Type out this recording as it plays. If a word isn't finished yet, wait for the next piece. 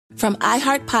From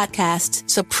iHeart Podcasts,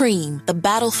 Supreme, The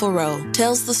Battle for Roe,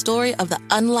 tells the story of the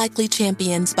unlikely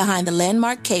champions behind the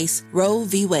landmark case Roe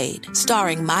v. Wade.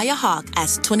 Starring Maya Hawke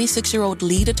as 26-year-old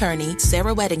lead attorney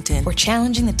Sarah Weddington. We're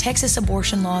challenging the Texas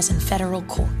abortion laws in federal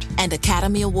court. And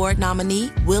Academy Award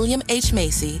nominee William H.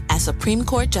 Macy as Supreme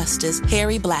Court Justice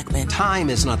Harry Blackmun. Time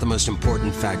is not the most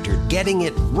important factor. Getting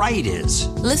it right is.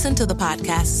 Listen to the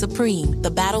podcast Supreme,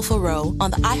 The Battle for Roe on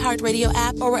the iHeartRadio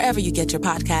app or wherever you get your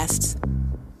podcasts.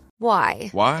 Why?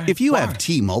 If you have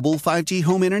T-Mobile 5G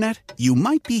home internet, you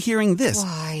might be hearing this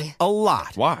a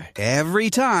lot. Why? Every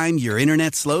time your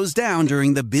internet slows down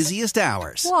during the busiest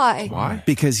hours. Why?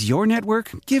 Because your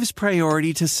network gives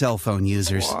priority to cell phone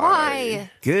users. Why?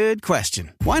 Good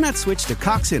question. Why not switch to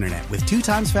Cox Internet with 2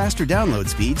 times faster download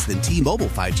speeds than T-Mobile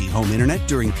 5G home internet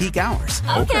during peak hours?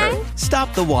 Okay.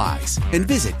 Stop the whys and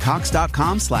visit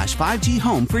cox.com/5G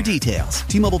home for details.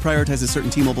 T-Mobile prioritizes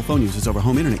certain T-Mobile phone users over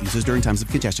home internet users during times of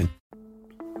congestion.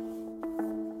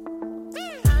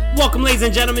 Welcome, ladies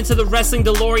and gentlemen, to the Wrestling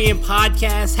DeLorean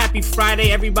podcast. Happy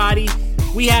Friday, everybody.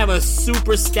 We have a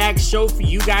super stacked show for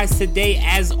you guys today,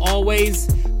 as always.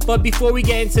 But before we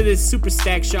get into this super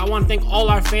stacked show, I want to thank all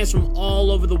our fans from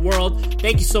all over the world.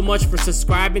 Thank you so much for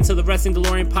subscribing to the Wrestling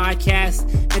DeLorean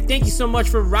podcast. And thank you so much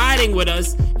for riding with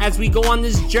us as we go on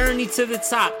this journey to the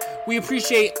top. We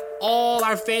appreciate all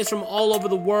our fans from all over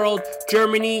the world.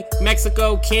 Germany,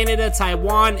 Mexico, Canada,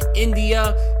 Taiwan,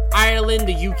 India, Ireland,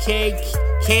 the UK,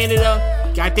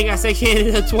 Canada. I think I said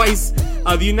Canada twice.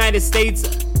 The United States.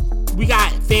 We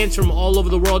got fans from all over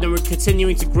the world, and we're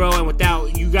continuing to grow. And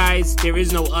without you guys, there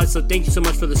is no us. So thank you so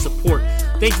much for the support.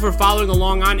 Thank you for following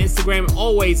along on Instagram,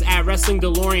 always at Wrestling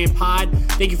DeLorean Pod.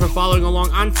 Thank you for following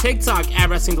along on TikTok at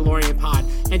Wrestling DeLorean Pod.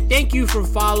 And thank you for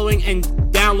following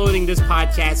and downloading this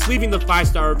podcast, leaving the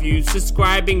 5-star reviews,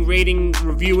 subscribing, rating,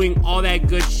 reviewing, all that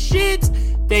good shit.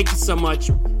 Thank you so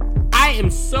much. I am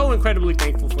so incredibly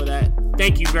thankful for that.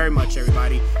 Thank you very much,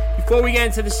 everybody. Before we get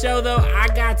into the show, though, I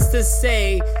got to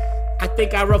say, I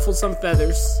think I ruffled some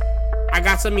feathers. I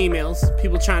got some emails.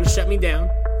 People trying to shut me down.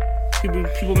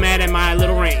 People mad at my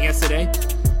little rant yesterday.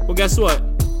 Well, guess what?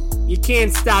 You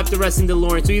can't stop the Wrestling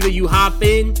DeLorean. So either you hop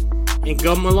in and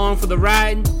come along for the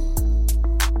ride,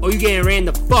 or you getting ran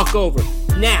the fuck over.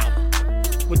 Now,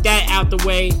 with that out the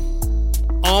way,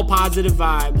 all positive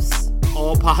vibes.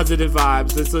 All positive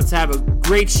vibes. Let's have a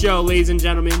great show, ladies and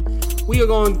gentlemen. We are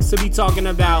going to be talking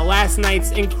about last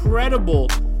night's incredible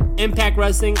Impact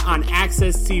Wrestling on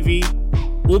AXS TV.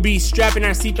 We'll be strapping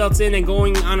our seatbelts in and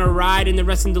going on a ride in the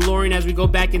Wrestling DeLorean as we go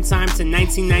back in time to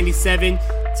 1997.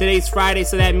 Today's Friday,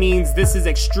 so that means this is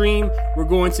Extreme. We're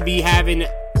going to be having an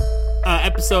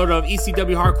episode of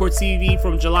ECW Hardcore TV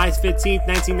from July 15th,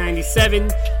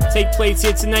 1997 take place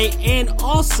here tonight. And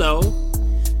also,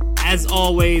 as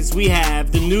always, we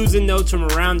have the news and notes from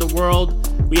around the world.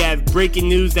 We have breaking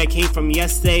news that came from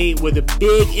yesterday with the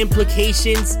big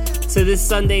implications to this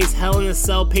Sunday's Hell in a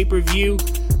Cell pay-per-view.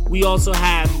 We also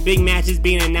have big matches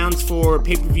being announced for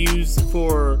pay-per-views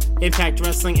for Impact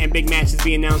Wrestling and big matches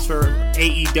being announced for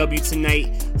AEW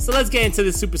tonight. So let's get into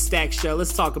the Super Stack show.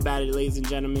 Let's talk about it, ladies and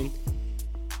gentlemen.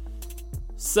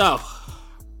 So,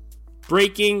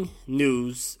 breaking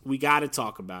news. We got to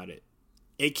talk about it.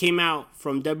 It came out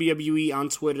from WWE on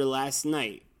Twitter last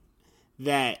night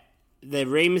that the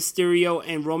Rey Mysterio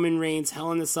and Roman Reigns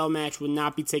Hell in a Cell match will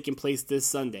not be taking place this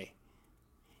Sunday.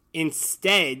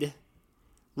 Instead,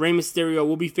 Rey Mysterio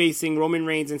will be facing Roman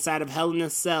Reigns inside of Hell in a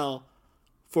Cell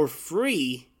for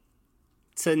free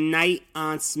tonight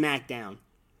on SmackDown.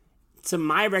 To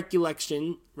my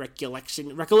recollection,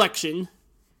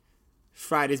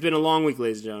 Friday. It's been a long week,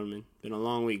 ladies and gentlemen. Been a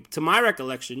long week. To my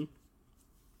recollection,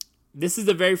 this is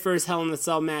the very first Hell in a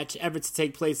Cell match ever to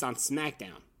take place on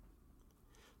SmackDown.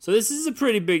 So this is a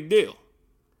pretty big deal.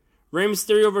 Rey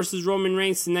Mysterio versus Roman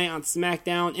Reigns tonight on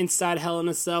SmackDown inside Hell in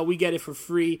a Cell. We get it for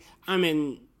free.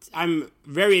 I'm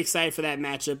very excited for that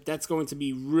matchup. That's going to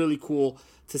be really cool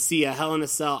to see a Hell in a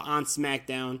Cell on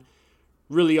SmackDown.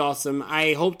 Really awesome.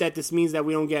 I hope that this means that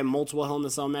we don't get multiple Hell in a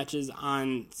Cell matches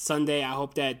on Sunday. I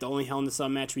hope that the only Hell in a Cell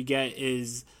match we get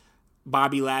is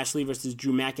Bobby Lashley versus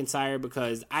Drew McIntyre,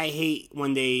 because I hate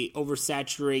when they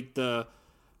oversaturate the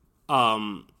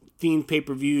themed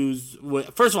pay-per-views.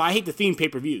 First of all, I hate the themed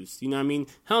pay-per-views. You know what I mean?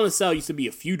 Hell in a Cell used to be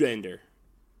a feud ender.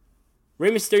 Rey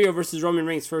Mysterio versus Roman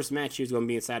Reigns' first match here is going to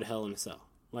be inside of Hell in a Cell.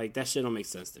 Like, that shit don't make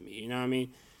sense to me. You know what I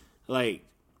mean? Like,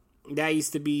 that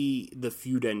used to be the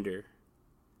feud ender.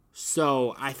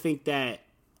 So, I think that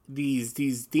these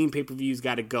themed pay-per-views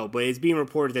got to go. But it's being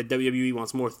reported that WWE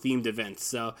wants more themed events.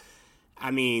 So,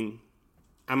 I mean,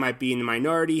 I might be in the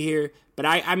minority here, but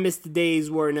I miss the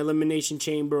days where an Elimination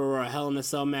Chamber or a Hell in a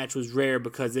Cell match was rare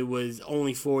because it was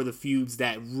only for the feuds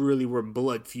that really were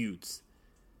blood feuds.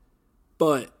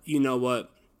 But, you know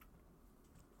what?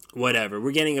 Whatever.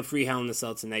 We're getting a free Hell in a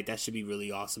Cell tonight. That should be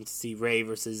really awesome to see Ray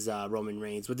versus Roman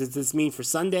Reigns. What does this mean for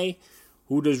Sunday?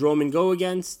 Who does Roman go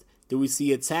against? Do we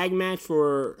see a tag match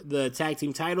for the tag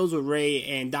team titles with Ray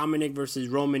and Dominic versus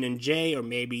Roman and Jay? Or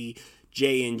maybe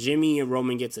Jay and Jimmy and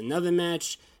Roman gets another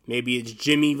match? Maybe it's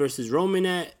Jimmy versus Roman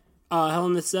at Hell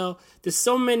in a Cell. There's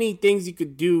so many things you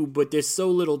could do, but there's so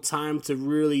little time to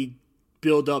really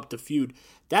build up the feud.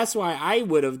 That's why I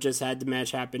would have just had the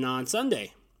match happen on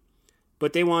Sunday.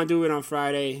 But they want to do it on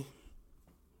Friday.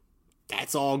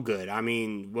 That's all good. I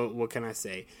mean, what can I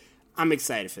say? I'm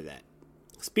excited for that.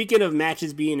 Speaking of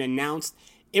matches being announced,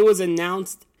 it was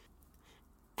announced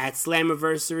at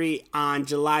Slammiversary on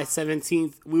July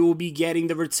 17th. We will be getting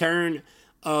the return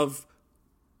of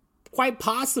quite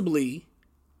possibly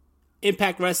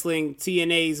Impact Wrestling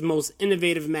TNA's most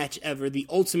innovative match ever, the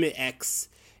Ultimate X.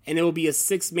 And it will be a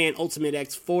 6-man Ultimate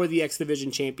X for the X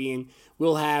Division champion.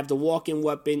 We'll have the walk-in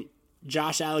weapon,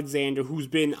 Josh Alexander, who's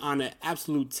been on an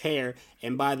absolute tear.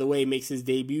 And by the way, makes his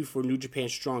debut for New Japan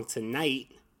Strong tonight.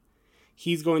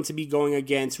 He's going to be going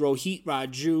against Rohit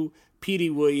Raju,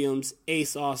 Petey Williams,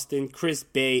 Ace Austin, Chris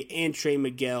Bay, and Trey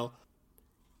Miguel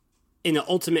in the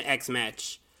Ultimate X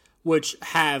match, which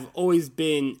have always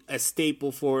been a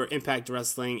staple for Impact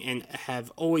Wrestling and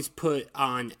have always put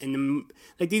on.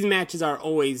 These matches are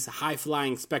always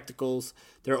high-flying spectacles.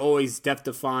 They're always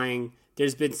death-defying.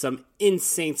 There's been some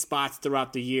insane spots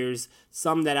throughout the years.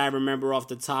 Some that I remember off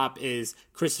the top is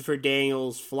Christopher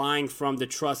Daniels flying from the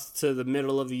Trust to the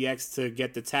middle of the X to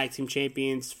get the tag team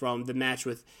champions from the match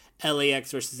with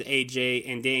LAX versus AJ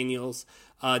and Daniels.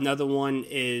 Another one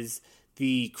is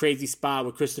the crazy spot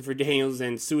with Christopher Daniels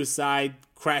and Suicide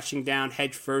crashing down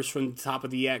head first from the top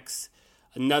of the X.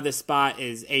 Another spot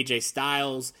is AJ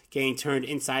Styles getting turned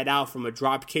inside out from a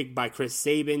drop kick by Chris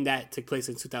Sabin that took place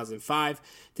in 2005.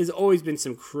 There's always been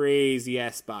some crazy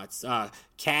ass spots.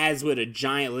 Kaz with a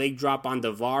giant leg drop on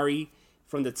Daivari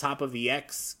from the top of the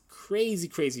X. Crazy,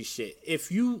 crazy shit.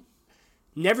 If you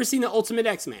never seen the Ultimate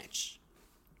X match,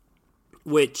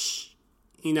 which,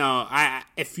 you know,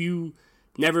 if you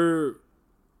never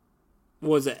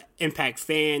was an Impact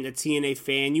fan, a TNA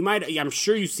fan, I'm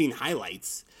sure you've seen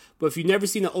highlights. But if you've never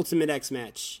seen the Ultimate X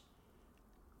match,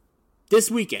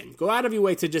 this weekend, go out of your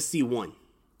way to just see one.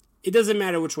 It doesn't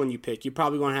matter which one you pick. You're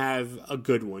probably going to have a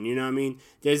good one, you know what I mean?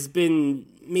 There's been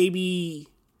maybe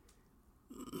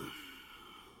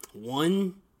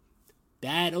one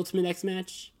bad Ultimate X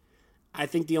match. I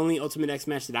think the only Ultimate X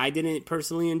match that I didn't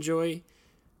personally enjoy,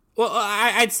 well,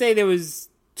 I'd say there was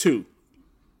two.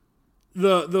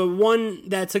 The one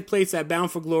that took place at Bound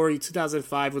for Glory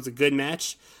 2005 was a good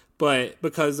match, but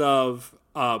because of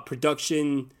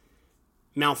production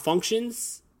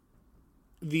malfunctions,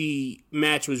 the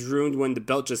match was ruined when the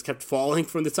belt just kept falling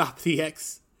from the top of the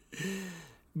X.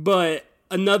 But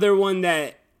another one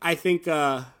that I think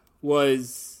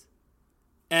was,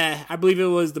 I believe it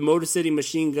was the Motor City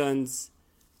Machine Guns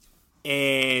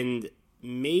and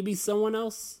maybe someone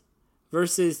else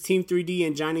versus Team 3D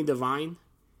and Johnny Devine.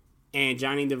 And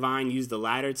Johnny Devine used the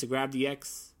ladder to grab the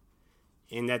X.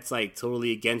 And that's like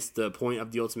totally against the point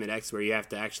of the Ultimate X where you have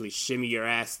to actually shimmy your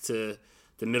ass to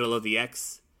the middle of the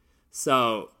X.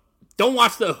 So, don't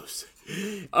watch those.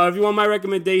 If you want my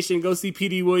recommendation, go see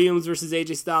Petey Williams versus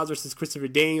AJ Styles versus Christopher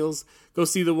Daniels. Go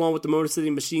see the one with the Motor City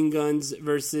Machine Guns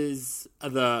versus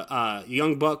the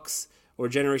Young Bucks or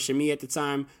Generation Me at the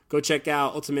time. Go check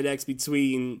out Ultimate X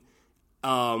between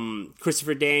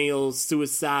Christopher Daniels,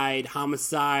 Suicide,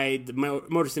 Homicide, the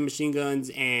Motor City Machine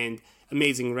Guns, and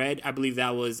Amazing Red. I believe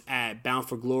that was at Bound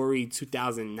for Glory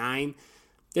 2009.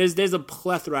 There's a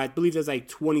plethora. I believe there's like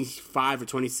 25 or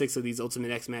 26 of these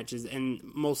Ultimate X matches, and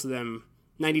most of them,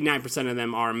 99% of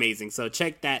them, are amazing. So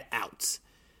check that out.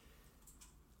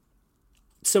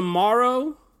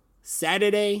 Tomorrow,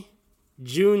 Saturday,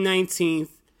 June 19th,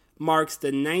 marks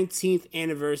the 19th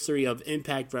anniversary of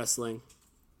Impact Wrestling.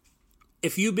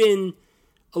 If you've been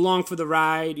along for the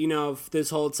ride, you know, this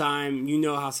whole time, you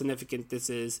know how significant this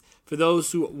is. For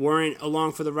those who weren't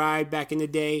along for the ride back in the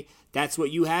day, that's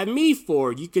what you have me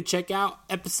for. You could check out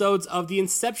episodes of the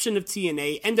inception of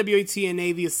TNA, NWA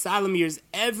TNA, the Asylum years,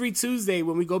 every Tuesday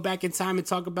when we go back in time and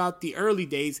talk about the early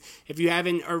days. If you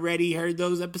haven't already heard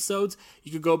those episodes,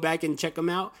 you could go back and check them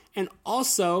out. And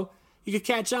also, you could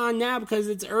catch on now because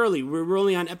it's early. We're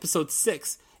only on episode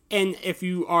 6. And if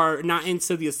you are not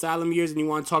into the Asylum years and you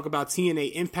want to talk about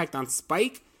TNA Impact on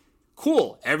Spike,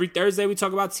 cool. Every Thursday we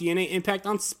talk about TNA Impact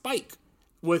on Spike.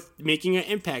 with making an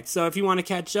impact. So if you want to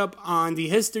catch up on the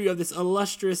history of this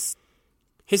illustrious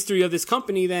history of this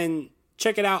company, then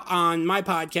check it out on my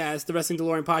podcast, the Wrestling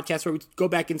DeLorean Podcast, where we go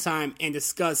back in time and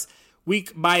discuss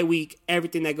week by week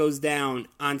everything that goes down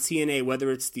on TNA, whether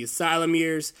it's the Asylum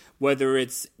years, whether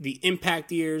it's the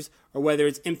Impact years, or whether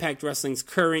it's Impact Wrestling's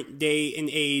current day and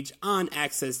age on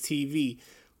AXS TV.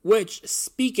 Which,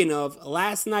 speaking of,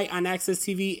 last night on AXS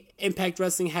TV, Impact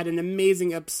Wrestling had an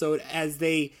amazing episode as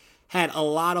they had a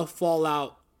lot of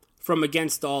fallout from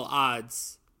Against All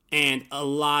Odds and a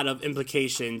lot of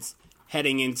implications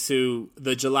heading into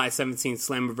the July 17th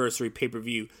Slammiversary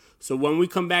pay-per-view. So when we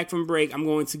come back from break, I'm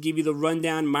going to give you the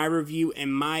rundown, my review,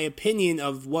 and my opinion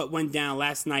of what went down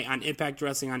last night on Impact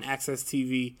Wrestling on AXS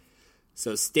TV.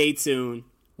 So stay tuned.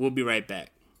 We'll be right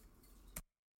back.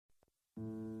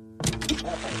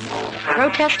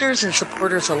 Protesters and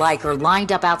supporters alike are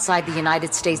lined up outside the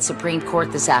United States Supreme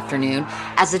Court this afternoon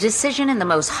as a decision in the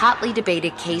most hotly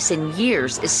debated case in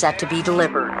years is set to be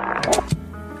delivered.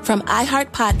 From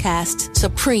iHeart Podcasts,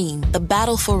 Supreme, The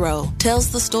Battle for Roe,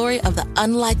 tells the story of the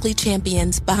unlikely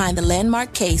champions behind the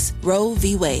landmark case Roe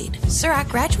v. Wade. Sir, I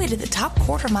graduated the top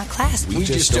quarter of my class. We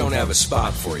just don't have a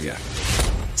spot for you.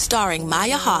 Starring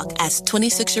Maya Hawke as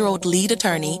 26-year-old lead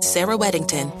attorney Sarah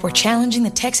Weddington. We're challenging the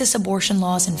Texas abortion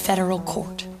laws in federal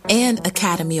court. And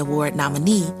Academy Award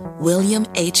nominee William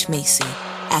H. Macy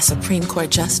as Supreme Court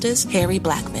Justice Harry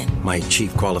Blackmun. My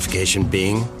chief qualification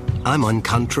being, I'm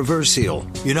uncontroversial.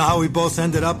 You know how we both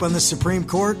ended up on the Supreme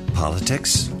Court?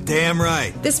 Politics? Damn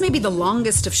right. This may be the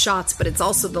longest of shots, but it's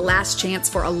also the last chance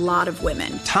for a lot of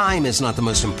women. Time is not the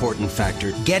most important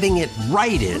factor. Getting it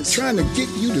right is. I'm trying to get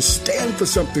you to stand for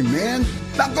something, man.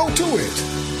 Now go to it.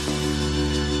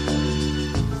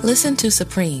 Listen to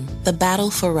Supreme, The Battle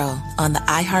for Roe on the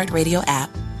iHeartRadio app,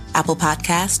 Apple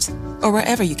Podcasts, or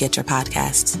wherever you get your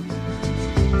podcasts.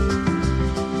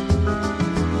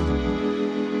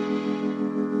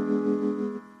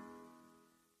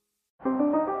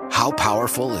 How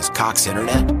powerful is Cox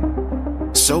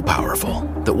Internet? So powerful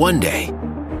that one day,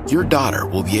 your daughter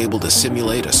will be able to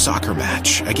simulate a soccer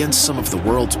match against some of the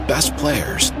world's best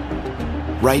players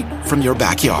right from your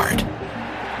backyard.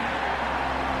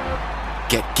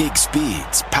 Get gig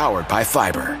speeds powered by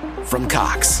fiber from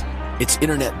Cox. It's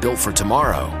internet built for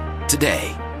tomorrow,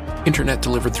 today. Internet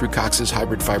delivered through Cox's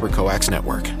hybrid fiber coax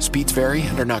network. Speeds vary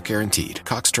and are not guaranteed.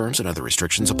 Cox terms and other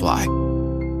restrictions apply.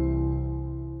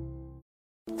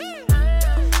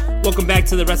 Welcome back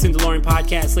to the Wrestling DeLorean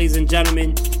Podcast, ladies and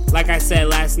gentlemen. Like I said,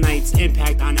 last night's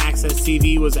Impact on AXS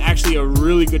TV was actually a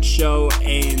really good show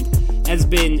and has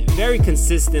been very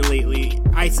consistent lately.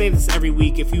 I say this every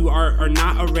week. If you are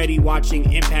not already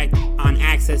watching Impact on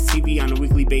AXS TV on a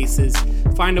weekly basis,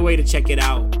 find a way to check it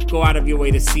out. Go out of your way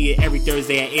to see it every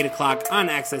Thursday at 8 o'clock on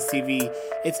AXS TV.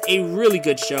 It's a really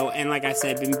good show, and like I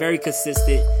said, been very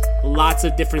consistent. Lots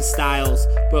of different styles,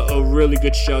 but a really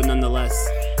good show nonetheless.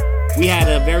 We had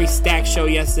a very stacked show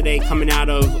yesterday coming out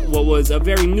of what was a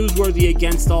very newsworthy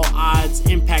Against All Odds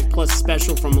Impact Plus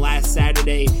special from last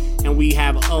Saturday, and we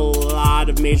have a lot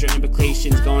of major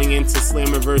implications going into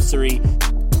Slammiversary.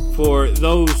 For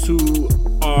those who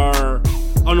are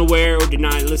unaware or did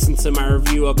not listen to my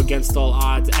review of Against All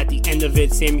Odds, at the end of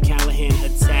it, Sami Callihan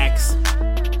attacks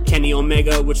Kenny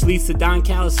Omega, which leads to Don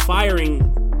Callis firing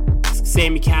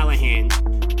Sami Callihan,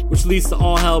 which leads to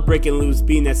all hell breaking loose,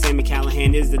 being that Sami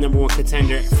Callihan is the number one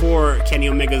contender for Kenny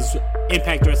Omega's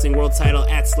Impact Wrestling World title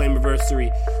at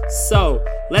Slammiversary. So,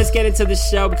 let's get into the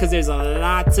show because there's a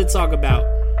lot to talk about.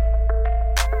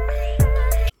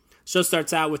 Show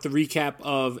starts out with a recap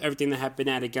of everything that happened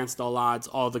at Against All Odds,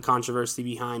 all the controversy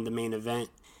behind the main event.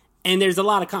 And there's a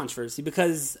lot of controversy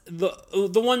because the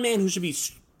one man who should be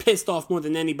pissed off more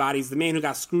than anybody is the man who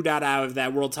got screwed out of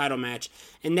that world title match,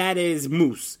 and that is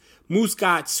Moose. Moose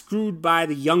got screwed by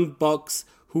the Young Bucks,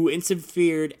 who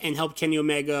interfered and helped Kenny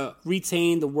Omega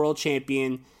retain the world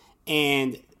champion,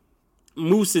 and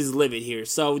Moose is livid here.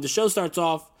 So the show starts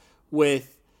off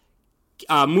with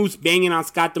Moose banging on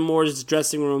Scott D'Amore's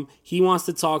dressing room. He wants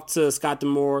to talk to Scott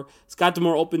D'Amore. Scott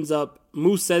D'Amore opens up.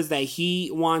 Moose says that he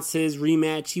wants his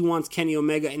rematch. He wants Kenny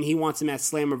Omega, and he wants him at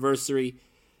Slammiversary.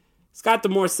 Scott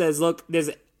D'Amore says, look, there's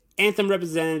an Anthem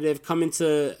representative coming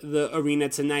to the arena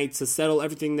tonight to settle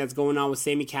everything that's going on with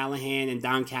Sami Callihan and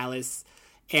Don Callis.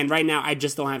 And right now, I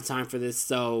just don't have time for this,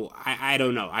 so I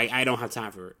don't know. I don't have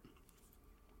time for it.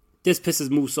 This pisses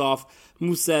Moose off.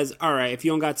 Moose says, all right, if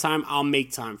you don't got time, I'll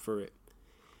make time for it.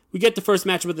 We get the first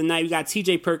matchup of the night. We got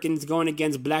TJ Perkins going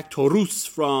against Black Taurus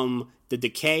from The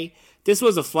Decay. This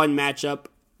was a fun matchup.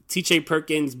 TJ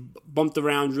Perkins bumped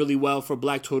around really well for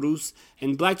Black Taurus.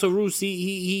 And Black Taurus,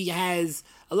 he has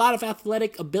a lot of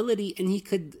athletic ability, and he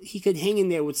could hang in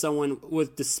there with someone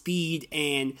with the speed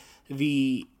and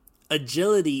the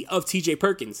agility of TJ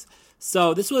Perkins.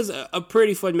 So this was a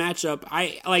pretty fun matchup.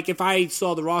 If I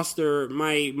saw the roster,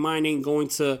 my mind ain't going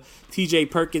to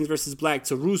TJ Perkins versus Black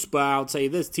Taurus, but I'll tell you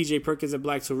this, TJ Perkins and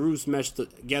Black Taurus meshed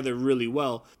together really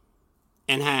well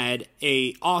and had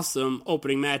a awesome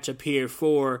opening matchup here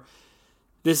for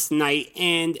this night.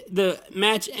 And the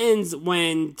match ends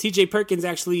when TJ Perkins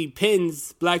actually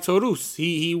pins Black Taurus.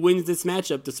 He wins this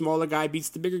matchup. The smaller guy beats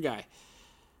the bigger guy.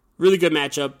 Really good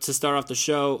matchup to start off the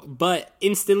show. But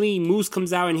instantly, Moose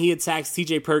comes out and he attacks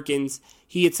TJ Perkins.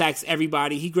 He attacks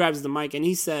everybody. He grabs the mic and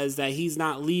he says that he's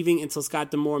not leaving until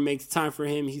Scott D'Amore makes time for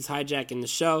him. He's hijacking the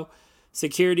show.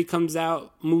 Security comes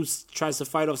out. Moose tries to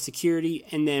fight off security.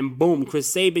 And then, boom,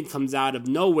 Chris Sabin comes out of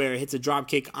nowhere, hits a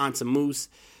dropkick onto Moose.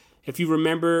 If you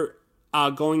remember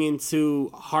going into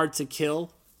Hard to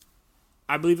Kill,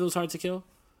 I believe it was Hard to Kill,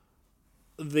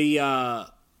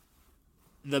 the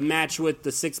match with the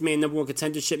 6-man number one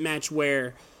contendership match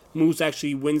where Moose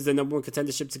actually wins the number one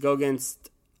contendership to go against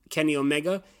Kenny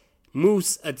Omega.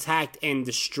 Moose attacked and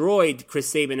destroyed Chris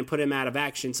Sabin and put him out of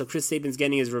action. So Chris Sabin's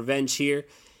getting his revenge here.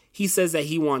 He says that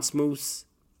he wants Moose.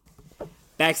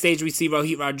 Backstage, we see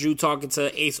Rohit Raju talking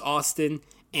to Ace Austin,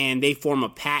 and they form a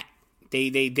pact.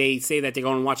 They say that they're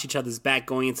going to watch each other's back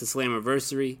going into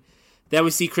Slammiversary. Then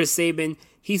we see Chris Sabin.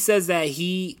 He says that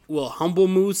he will humble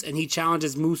Moose, and he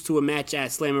challenges Moose to a match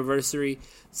at Slammiversary.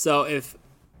 So if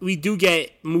we do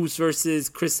get Moose versus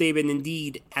Chris Sabin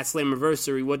indeed at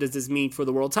Slammiversary, what does this mean for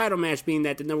the world title match? Being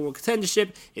that the number one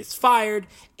contendership is fired,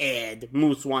 and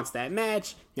Moose wants that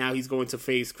match. Now he's going to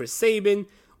face Chris Sabin.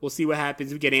 We'll see what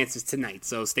happens. We get answers tonight,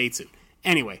 so stay tuned.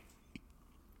 Anyway.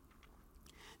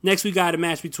 Next, we got a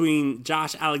match between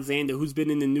Josh Alexander, who's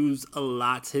been in the news a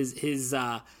lot.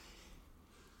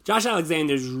 Josh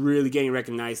Alexander's really getting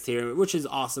recognized here, which is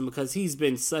awesome because he's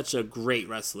been such a great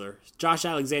wrestler. Josh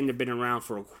Alexander been around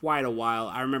for quite a while.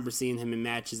 I remember seeing him in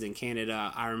matches in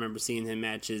Canada. I remember seeing him in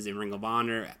matches in Ring of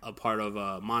Honor, a part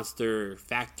of Monster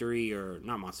Factory, or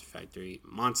not Monster Factory,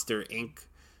 Monster Inc.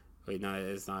 Wait, no,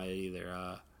 it's not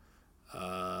either.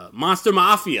 Monster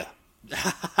Mafia.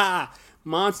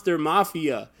 Monster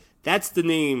Mafia. That's the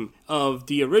name of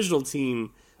the original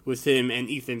team with him and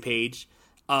Ethan Page.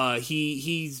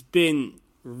 He's been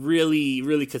really,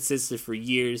 really consistent for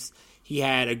years. He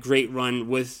had a great run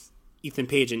with Ethan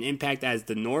Page and Impact as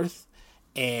the North.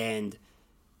 And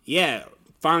yeah,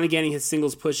 finally getting his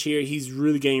singles push here. He's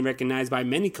really getting recognized by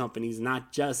many companies,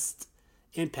 not just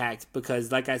Impact.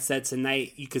 Because like I said,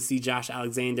 tonight you could see Josh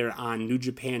Alexander on New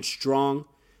Japan Strong,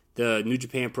 the New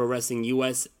Japan Pro Wrestling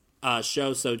US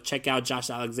show. So check out Josh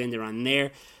Alexander on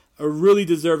there. A really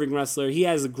deserving wrestler. He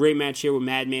has a great match here with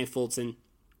Madman Fulton.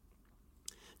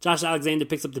 Josh Alexander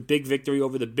picks up the big victory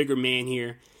over the bigger man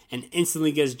here and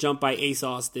instantly gets jumped by Ace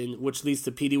Austin, which leads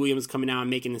to Petey Williams coming out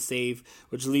and making the save,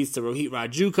 which leads to Rohit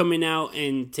Raju coming out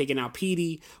and taking out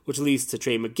Petey, which leads to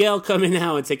Trey Miguel coming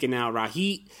out and taking out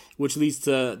Rohit, which leads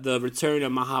to the return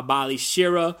of Mahabali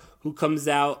Shera, who comes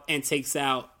out and takes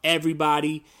out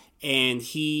everybody, and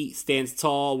he stands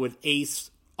tall with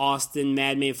Ace Austin,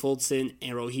 Madman Fulton,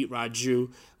 and Rohit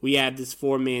Raju. We have this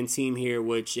 4-man team here,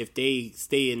 which if they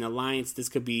stay in alliance, this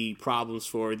could be problems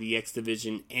for the X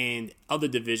division and other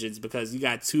divisions, because you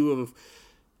got two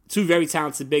very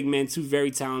talented big men, two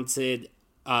very talented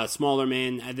smaller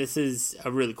men. This is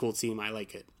a really cool team. I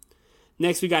like it.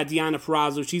 Next, we got Deonna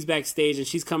Purrazzo. She's backstage, and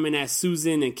she's coming at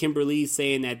Susan and Kimberly,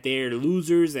 saying that they're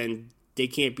losers, and they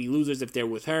can't be losers if they're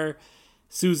with her.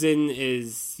 Susan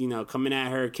is, coming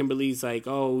at her. Kimberly's like,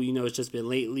 it's just been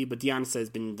lately. But Deonna says it's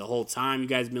been the whole time. You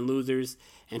guys have been losers.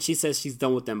 And she says she's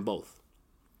done with them both.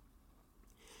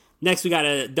 Next, we got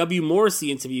a W.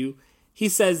 Morrissey interview. He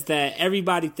says that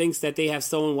everybody thinks that they have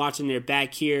someone watching their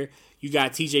back here. You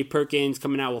got TJ Perkins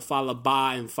coming out with Fallah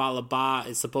Bahh, and Fallah Bahh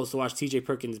is supposed to watch TJ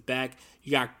Perkins' back.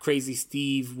 You got Crazy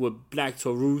Steve with Black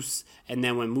Taurus, and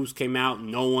then when Moose came out,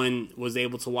 no one was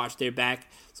able to watch their back.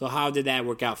 So how did that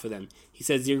work out for them? He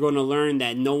says you're going to learn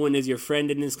that no one is your friend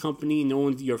in this company, no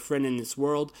one's your friend in this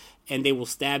world, and they will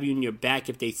stab you in your back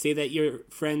if they say that you're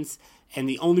friends. And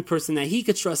the only person that he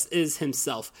could trust is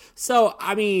himself. So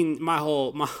I mean, my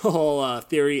whole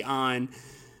theory on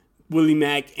Willie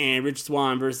Mack and Rich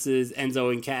Swann versus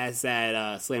Enzo and Cass at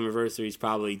Slammiversary is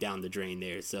probably down the drain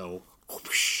there. So,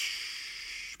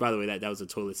 by the way, that was a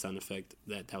toilet sound effect.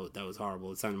 That was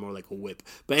horrible. It sounded more like a whip.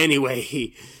 But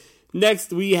anyway,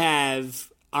 next we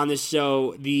have on the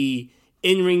show the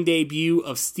in-ring debut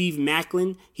of Steve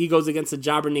Macklin. He goes against a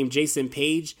jobber named Jason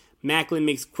Page. Macklin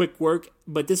makes quick work,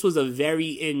 but this was a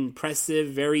very impressive,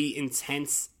 very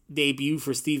intense debut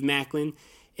for Steve Macklin.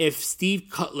 If Steve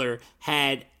Cutler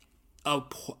had a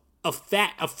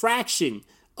fraction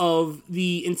of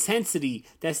the intensity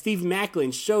that Steve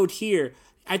Macklin showed here,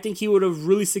 I think he would have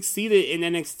really succeeded in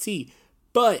NXT.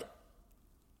 But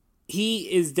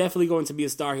he is definitely going to be a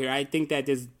star here. I think that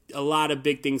there's a lot of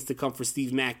big things to come for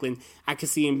Steve Macklin. I could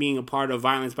see him being a part of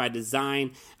Violence by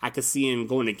Design. I could see him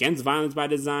going against Violence by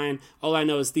Design. All I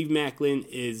know is Steve Macklin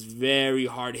is very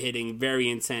hard-hitting, very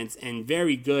intense, and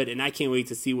very good, and I can't wait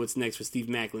to see what's next for Steve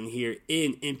Macklin here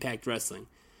in Impact Wrestling.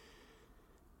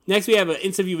 Next, we have an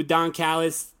interview with Don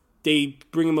Callis. They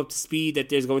bring him up to speed that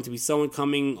there's going to be someone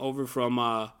coming over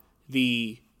from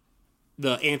the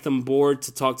Anthem board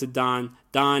to talk to Don.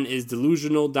 Don is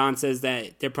delusional. Don says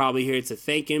that they're probably here to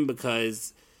thank him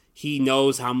because he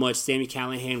knows how much Sami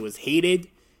Callihan was hated.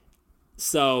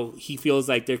 So he feels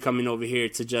like they're coming over here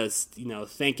to just,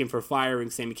 thank him for firing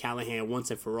Sami Callihan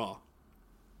once and for all.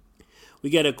 We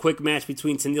get a quick match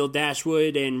between Tenille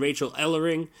Dashwood and Rachel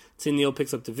Ellering. Tenille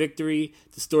picks up the victory.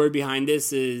 The story behind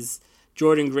this is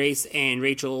Jordynne Grace and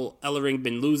Rachel Ellering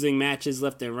been losing matches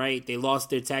left and right. They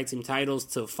lost their tag team titles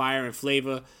to Fire and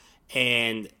Flavor,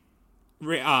 and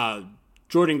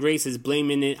Jordynne Grace is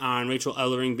blaming it on Rachel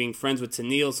Ellering being friends with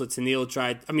Tenille.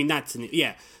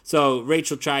 So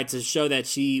Rachel tried to show that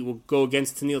she will go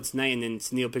against Tenille tonight, and then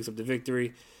Tenille picks up the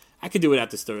victory. I could do without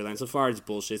the storyline. So far, it's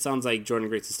bullshit. It sounds like Jordynne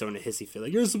Grace is starting to hissy fit.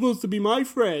 Like, you're supposed to be my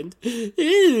friend.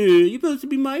 You're supposed to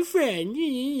be my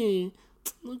friend.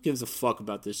 Who gives a fuck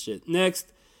about this shit?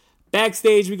 Next,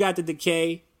 backstage, we got the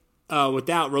Decay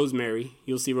without Rosemary.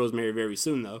 You'll see Rosemary very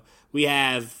soon, though. We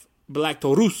have Black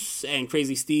Taurus and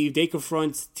Crazy Steve. They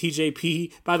confront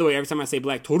TJP. By the way, every time I say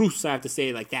Black Taurus, I have to say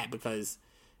it like that because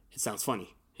it sounds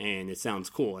funny and it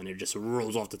sounds cool and it just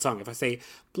rolls off the tongue. If I say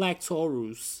Black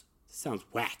Taurus, it sounds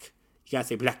whack. You gotta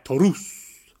say Black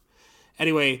Taurus.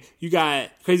 Anyway, you got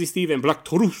Crazy Steve and Black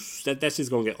Taurus. That's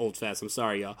just gonna get old fast. I'm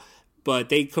sorry, y'all. But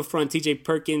they confront TJ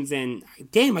Perkins and...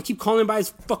 Damn, I keep calling him by his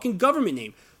fucking government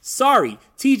name. Sorry,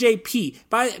 TJP.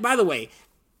 By the way,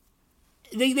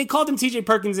 they called him TJ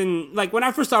Perkins and... when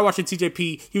I first started watching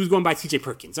TJP, he was going by TJ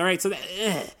Perkins, alright? So,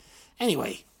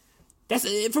 anyway. That's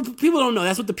for people who don't know,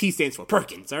 that's what the P stands for.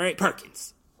 Perkins, alright?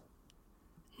 Perkins.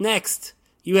 Next,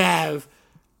 you have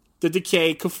the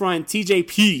Decay confront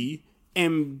TJP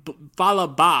and Fala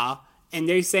Ba. And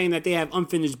they're saying that they have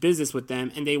unfinished business with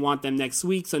them and they want them next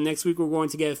week. So next week we're going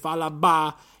to get Fala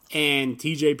Ba and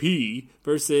TJP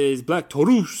versus Black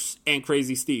Taurus and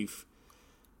Crazy Steve.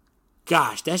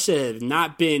 Gosh, that should have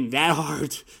not been that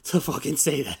hard to fucking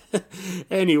say that.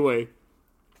 Anyway,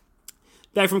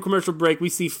 back from commercial break, we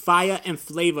see Fire and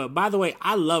Flavor. By the way,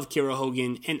 I love Kiera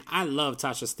Hogan and I love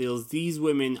Tasha Steelz. These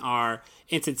women are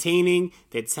entertaining,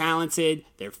 they're talented,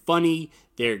 they're funny,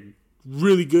 they're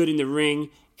really good in the ring.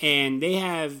 And they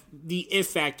have the if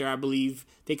factor, I believe.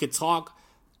 They could talk.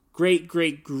 Great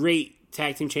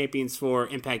tag team champions for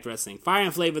Impact Wrestling. Fire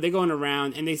and Flavor, they're going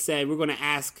around and they said, we're going to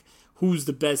ask who's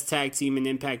the best tag team in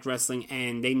Impact Wrestling.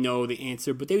 And they know the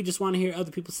answer, but they just want to hear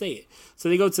other people say it. So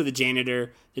they go to the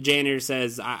janitor. The janitor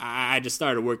says, I just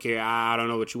started work here. I don't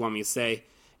know what you want me to say.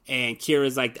 And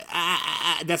Kira's like,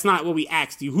 that's not what we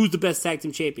asked you. Who's the best tag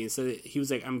team champion? So he was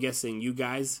like, I'm guessing you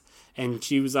guys. And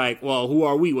she was like, well, who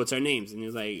are we? What's our names? And he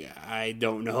was like, I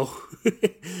don't know.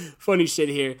 Funny shit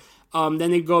here. Then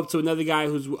they go up to another guy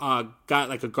who's got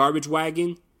like a garbage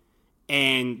wagon.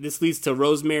 And this leads to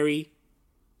Rosemary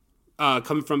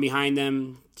coming from behind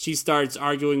them. She starts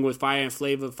arguing with Fire and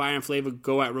Flavor. Fire and Flavor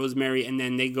go at Rosemary. And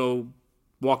then they go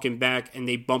walking back and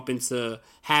they bump into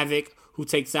Havoc, who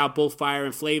takes out both Fire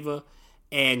and Flavor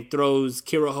and throws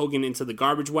Kiera Hogan into the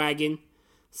garbage wagon.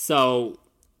 So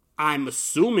I'm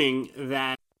assuming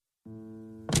that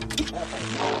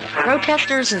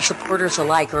protesters and supporters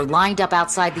alike are lined up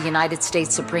outside the United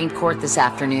States Supreme Court this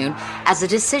afternoon as a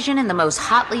decision in the most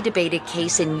hotly debated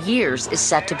case in years is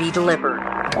set to be delivered.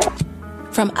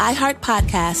 From iHeart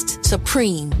Podcasts,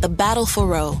 Supreme, The Battle for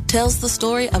Roe, tells the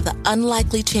story of the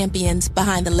unlikely champions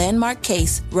behind the landmark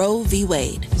case Roe v.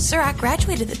 Wade. Sir, I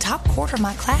graduated the top quarter of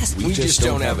my class. We just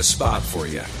don't have a spot for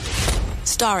you.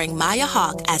 Starring Maya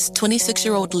Hawke as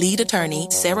 26-year-old lead attorney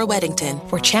Sarah Weddington.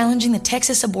 For challenging the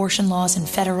Texas abortion laws in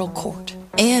federal court.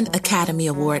 And Academy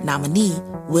Award nominee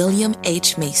William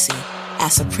H. Macy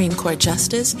as Supreme Court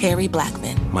Justice Harry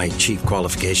Blackmun. My chief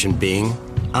qualification being,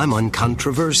 I'm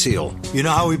uncontroversial. You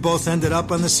know how we both ended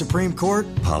up on the Supreme Court?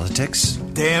 Politics?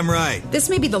 Damn right. This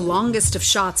may be the longest of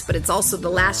shots, but it's also the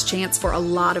last chance for a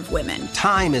lot of women.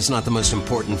 Time is not the most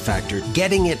important factor.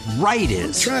 Getting it right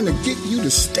is. I'm trying to get you to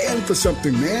stand for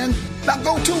something, man. Now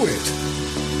go to it.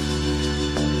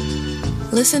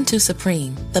 Listen to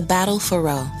Supreme, The Battle for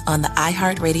Roe on the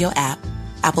iHeartRadio app,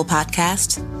 Apple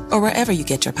Podcasts, or wherever you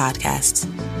get your podcasts.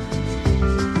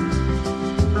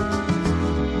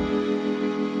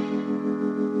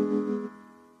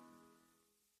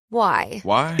 Why?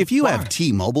 Why? If you have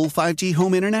T-Mobile 5G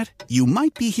home internet, you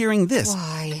might be hearing this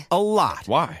Why? a lot.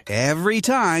 Why? Every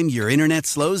time your internet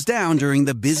slows down during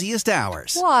the busiest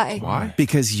hours. Why? Why?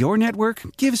 Because your network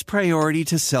gives priority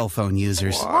to cell phone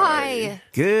users. Why?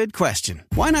 Good question.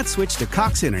 Why not switch to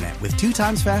Cox Internet with 2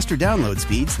 times faster download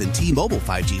speeds than T-Mobile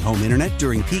 5G home internet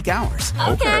during peak hours?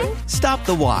 Okay. Stop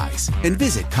the whys and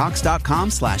visit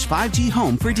cox.com/5G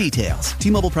home for details.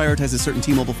 T-Mobile prioritizes certain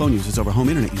T-Mobile phone users over home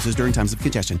internet users during times of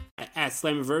congestion. At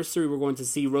Slammiversary, we're going to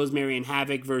see Rosemary and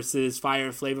Havoc versus Fire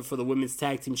and Flavor for the Women's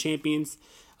Tag Team Champions.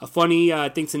 A funny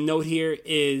thing to note here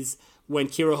is when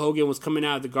Kiera Hogan was coming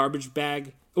out of the garbage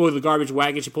bag, or the garbage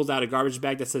wagon, she pulls out a garbage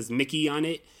bag that says Mickey on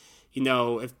it. You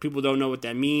know, if people don't know what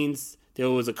that means,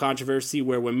 there was a controversy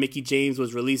where when Mickie James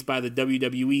was released by the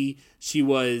WWE, she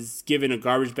was given a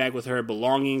garbage bag with her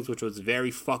belongings, which was very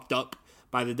fucked up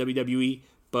by the WWE,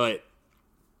 but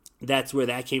that's where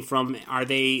that came from. Are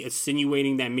they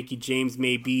insinuating that Mickie James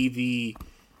may be the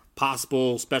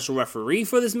possible special referee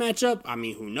for this matchup? I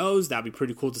mean, who knows? That'd be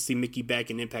pretty cool to see Mickie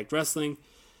back in Impact Wrestling.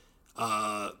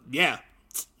 Yeah.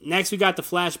 Next, we got the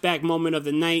flashback moment of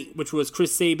the night, which was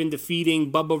Chris Sabin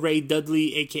defeating Bubba Ray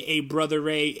Dudley, a.k.a. Brother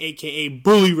Ray, a.k.a.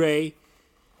 Bully Ray,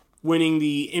 winning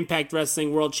the Impact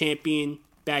Wrestling World Champion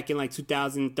back in like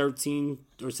 2013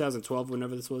 or 2012,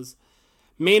 whenever this was.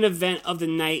 Main event of the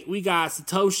night, we got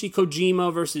Satoshi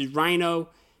Kojima versus Rhino.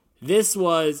 This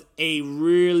was a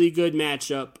really good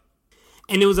matchup.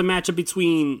 And it was a matchup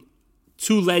between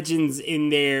two legends in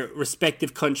their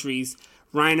respective countries.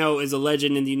 Rhino is a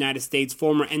legend in the United States,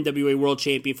 former NWA World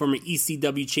Champion, former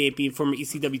ECW Champion, former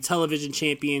ECW Television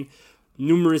Champion,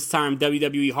 numerous time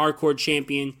WWE Hardcore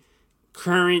Champion,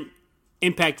 current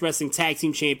Impact Wrestling Tag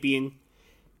Team Champion.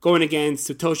 Going against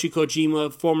Satoshi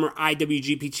Kojima, former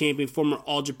IWGP Champion, former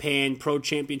All Japan Pro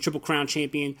Champion, Triple Crown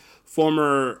Champion,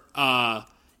 former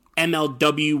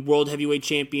MLW World Heavyweight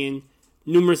Champion,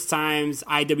 numerous times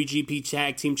IWGP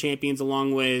Tag Team Champions,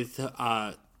 along with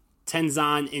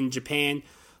Tenzan in Japan.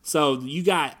 So you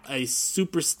got a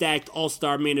super stacked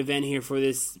all-star main event here for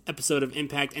this episode of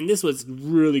Impact, and this was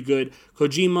really good.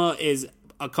 Kojima is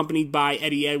accompanied by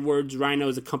Eddie Edwards. Rhino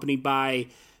is accompanied by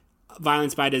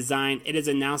Violence by Design. It is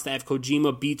announced that if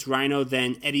Kojima beats Rhino,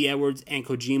 then Eddie Edwards and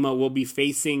Kojima will be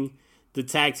facing the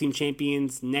tag team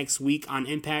champions next week on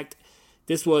Impact.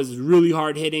 This was really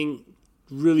hard-hitting,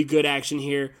 really good action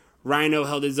here. Rhino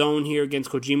held his own here against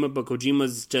Kojima, but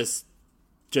Kojima's just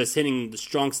hitting the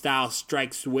strong style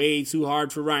strikes way too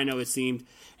hard for Rhino, it seemed.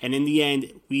 And in the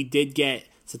end, we did get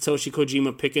Satoshi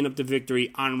Kojima picking up the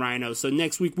victory on Rhino. So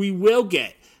next week, we will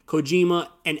get Kojima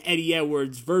and Eddie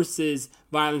Edwards versus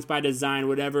Violence by Design,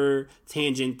 whatever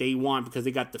tangent they want, because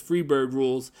they got the Freebird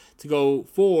rules to go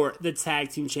for the tag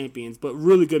team champions. But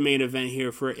really good main event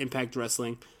here for Impact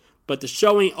Wrestling. But the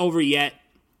show ain't over yet.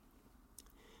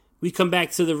 We come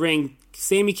back to the ring.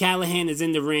 Sami Callihan is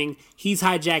in the ring. He's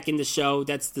hijacking the show.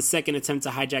 That's the second attempt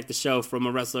to hijack the show from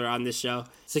a wrestler on this show.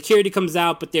 Security comes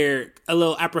out, but they're a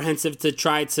little apprehensive to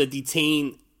try to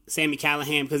detain Sami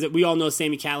Callihan, because we all know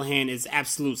Sami Callihan is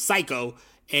absolute psycho,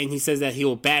 and he says that he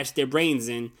will bash their brains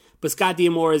in. But Scott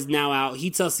D'Amore is now out. He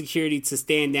tells security to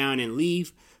stand down and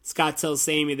leave. Scott tells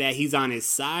Sami that he's on his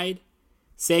side.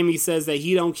 Sami says that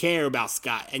he don't care about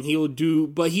Scott, and he'll do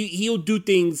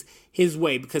things his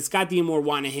way, because Scott D'Amore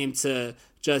wanted him to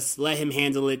just let him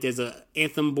handle it. There's a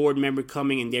Anthem board member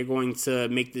coming, and they're going to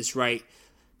make this right.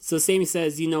 So Sami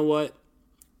says, you know what?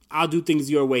 I'll do things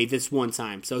your way this one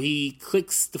time. So he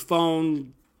clicks the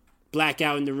phone,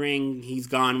 blackout in the ring. He's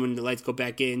gone when the lights go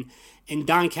back in. And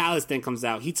Don Callis then comes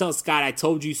out. He tells Scott, I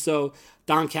told you so.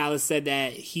 Don Callis said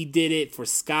that he did it for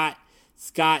Scott.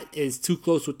 Scott is too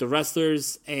close with the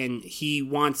wrestlers, and he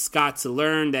wants Scott to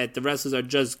learn that the wrestlers are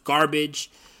just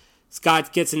garbage.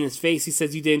 Scott gets in his face. He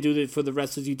says, you didn't do it for the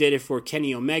wrestlers. You did it for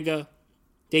Kenny Omega.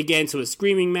 They get into a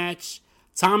screaming match.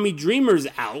 Tommy Dreamer's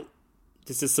out.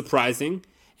 This is surprising.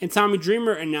 And Tommy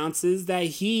Dreamer announces that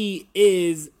he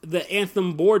is the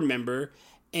Anthem board member,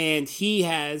 and he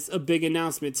has a big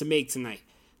announcement to make tonight.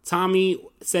 Tommy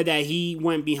said that he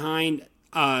went behind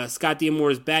Scott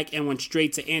D'Amore's back and went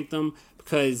straight to Anthem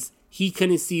because he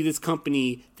couldn't see this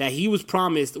company that he was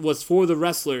promised was for the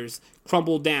wrestlers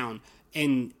crumble down.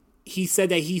 And he said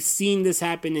that he's seen this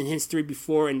happen in history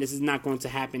before, and this is not going to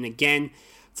happen again.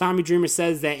 Tommy Dreamer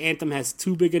says that Anthem has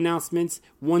two big announcements.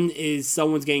 One is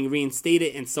someone's getting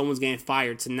reinstated and someone's getting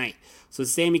fired tonight. So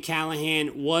Sami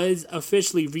Callihan was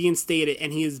officially reinstated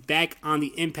and he is back on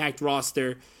the Impact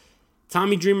roster.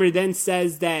 Tommy Dreamer then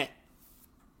says that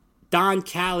Don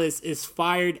Callis is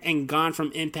fired and gone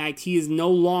from Impact. He is no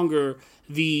longer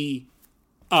the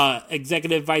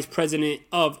executive vice president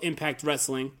of Impact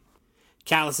Wrestling.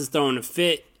 Callis is throwing a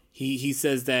fit. He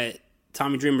says that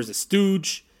Tommy Dreamer's a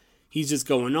stooge. He's just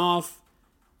going off.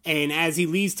 And as he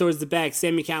leads towards the back,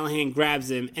 Sami Callihan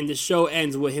grabs him, and the show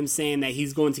ends with him saying that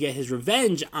he's going to get his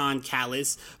revenge on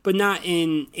Callis, but not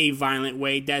in a violent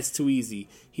way. That's too easy.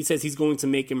 He says he's going to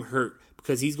make him hurt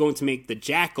because he's going to make the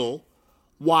Jackal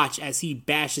watch as he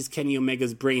bashes Kenny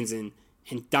Omega's brains in,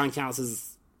 and Don Callis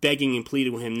is begging and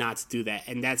pleading with him not to do that,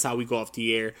 and that's how we go off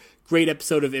the air. Great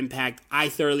episode of Impact. I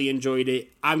thoroughly enjoyed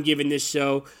it. I'm giving this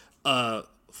show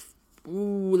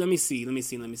let me see.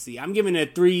 I'm giving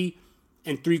it 3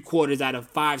 3/4 out of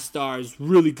 5 stars.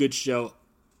 Really good show.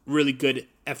 Really good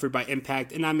effort by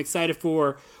Impact. And I'm excited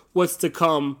for what's to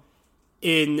come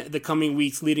in the coming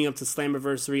weeks leading up to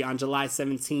Slammiversary on July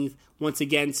 17th. Once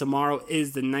again, tomorrow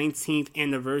is the 19th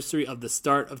anniversary of the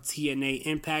start of TNA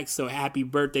Impact. So happy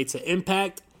birthday to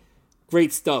Impact.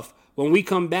 Great stuff. When we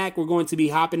come back, we're going to be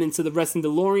hopping into the Wrestling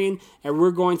DeLorean, and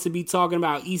we're going to be talking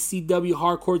about ECW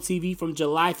Hardcore TV from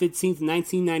July 15th,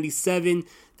 1997.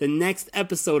 The next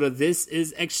episode of This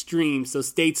Is Extreme, so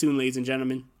stay tuned, ladies and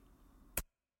gentlemen.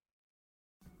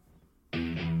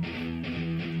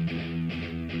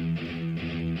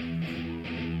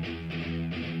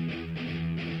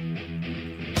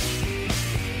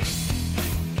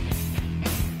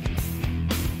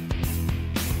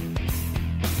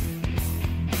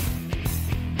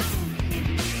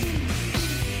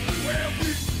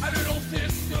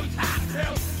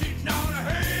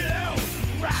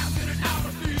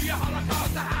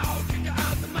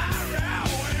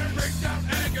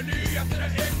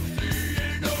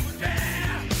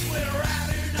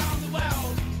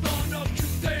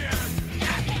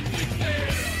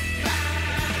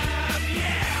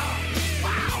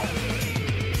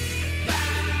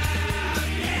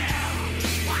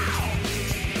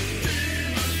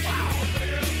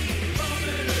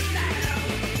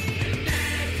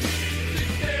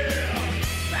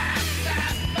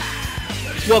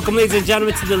 Welcome, ladies and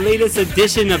gentlemen, to the latest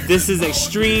edition of This Is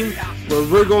Extreme, where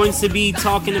we're going to be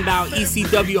talking about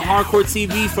ECW Hardcore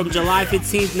TV from July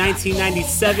 15th,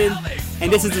 1997. And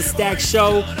this is a stacked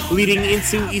show leading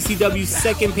into ECW's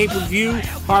second pay-per-view,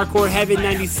 Hardcore Heaven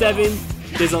 97.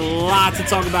 There's a lot to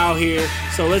talk about here,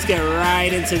 so let's get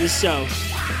right into the show.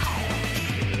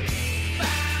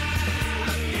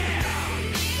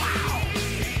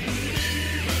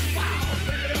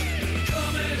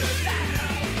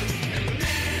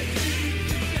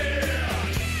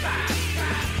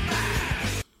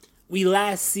 We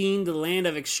last seen the Land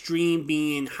of Extreme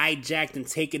being hijacked and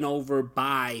taken over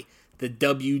by the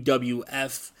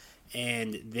WWF,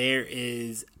 and there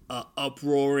is a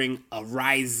uproaring, a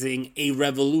rising, a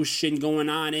revolution going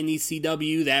on in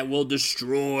ECW that will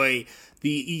destroy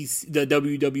the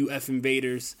WWF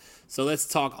invaders. So let's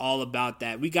talk all about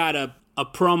that. We got a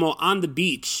promo on the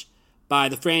beach by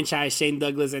the franchise Shane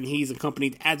Douglas, and he's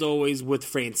accompanied, as always, with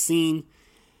Francine.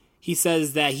 He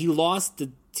says that he lost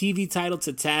the TV title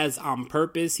to Taz on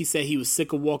purpose. He said he was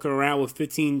sick of walking around with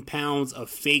 15 pounds of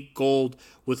fake gold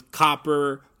with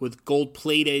copper, with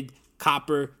gold-plated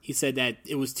copper. He said that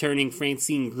it was turning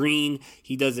Francine green.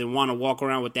 He doesn't want to walk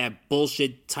around with that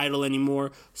bullshit title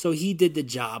anymore. So he did the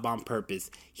job on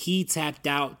purpose. He tapped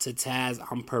out to Taz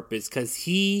on purpose because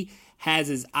he has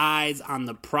his eyes on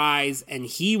the prize and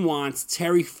he wants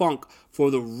Terry Funk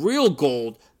for the real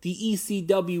gold, the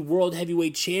ECW World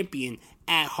Heavyweight Champion,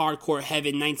 at Hardcore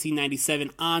Heaven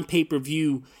 1997 on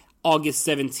pay-per-view August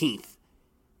 17th.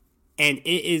 And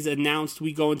it is announced,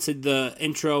 we go into the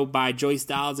intro by Joey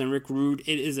Styles and Rick Rude,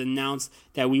 it is announced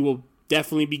that we will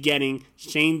definitely be getting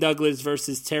Shane Douglas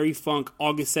versus Terry Funk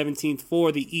August 17th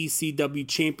for the ECW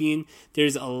champion.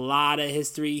 There's a lot of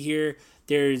history here.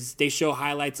 They show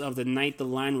highlights of the night the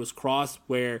line was crossed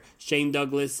where Shane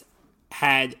Douglas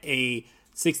had a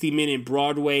 60-minute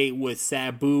Broadway with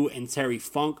Sabu and Terry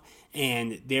Funk.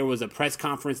 And there was a press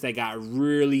conference that got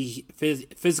really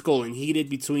physical and heated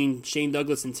between Shane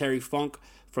Douglas and Terry Funk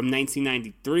from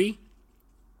 1993.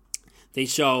 They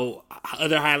show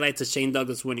other highlights of Shane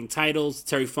Douglas winning titles,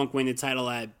 Terry Funk winning the title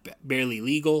at Barely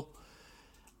Legal.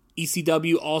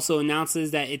 ECW also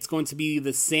announces that it's going to be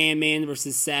the Sandman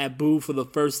versus Sabu for the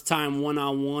first time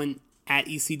one-on-one at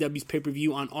ECW's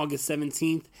pay-per-view on August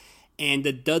 17th. And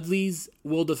the Dudleys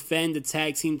will defend the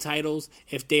tag team titles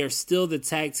if they are still the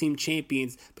tag team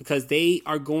champions, because they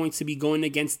are going to be going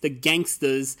against the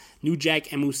Gangsters, New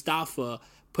Jack and Mustafa,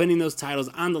 putting those titles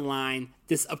on the line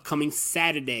this upcoming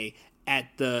Saturday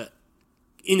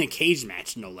in a cage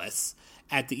match, no less,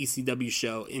 at the ECW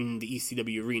show in the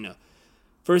ECW arena.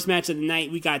 First match of the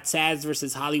night, we got Taz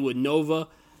versus Hollywood Nova.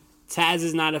 Taz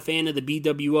is not a fan of the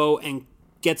BWO and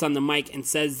gets on the mic and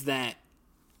says that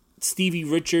Stevie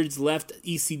Richards left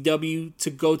ECW to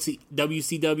go to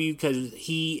WCW because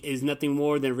he is nothing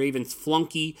more than Raven's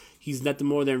flunky. He's nothing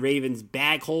more than Raven's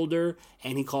bag holder,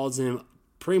 and he calls him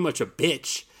pretty much a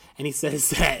bitch. And he says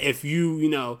that if you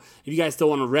guys still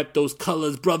want to rep those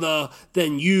colors, brother,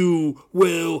 then you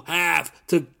will have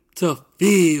to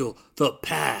feel the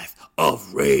path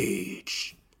of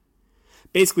rage.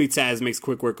 Basically, Taz makes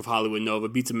quick work of Hollywood Nova,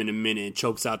 beats him in a minute, and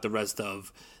chokes out the rest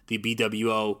of the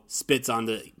BWO, spits on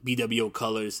the BWO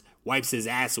colors, wipes his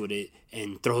ass with it,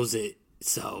 and throws it.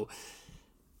 So,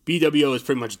 BWO is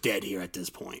pretty much dead here at this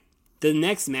point. The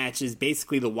next match is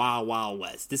basically the Wild Wild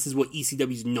West. This is what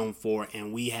ECW is known for,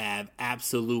 and we have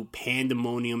absolute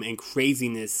pandemonium and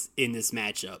craziness in this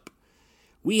matchup.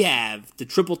 We have the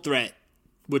triple threat,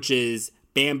 which is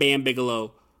Bam Bam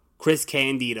Bigelow, Chris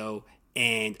Candido,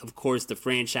 and, of course, the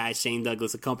franchise Shane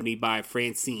Douglas, accompanied by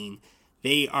Francine.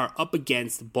 They are up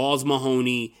against Balls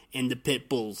Mahoney and the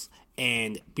Pitbulls.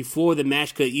 And before the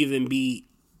match could even be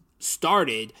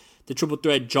started, the Triple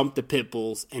Threat jumped the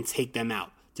Pitbulls and take them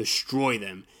out, destroy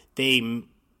them. They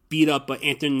beat up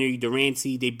Anthony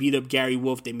Durante. They beat up Gary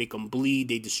Wolf. They make them bleed.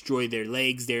 They destroy their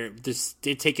legs. They're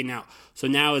taken out. So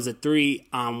now it's a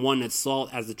 3-on-1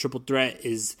 assault as the Triple Threat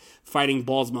is fighting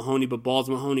Balls Mahoney, but Balls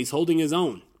Mahoney's holding his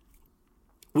own,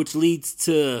 which leads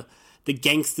to the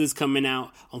Gangsters coming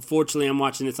out. Unfortunately, I'm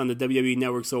watching this on the WWE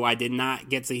Network, so I did not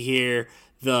get to hear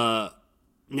the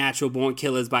Natural Born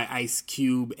Killers by Ice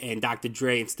Cube and Dr.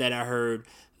 Dre. Instead, I heard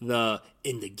the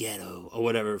In the Ghetto or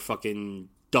whatever fucking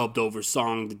dubbed over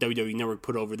song the WWE Network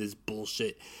put over this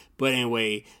bullshit. But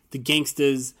anyway, the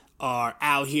Gangsters are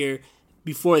out here.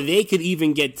 Before they could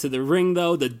even get to the ring,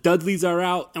 though, the Dudleys are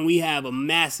out, and we have a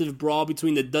massive brawl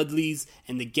between the Dudleys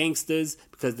and the Gangsters,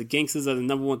 because the Gangsters are the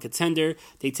number one contender.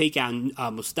 They take out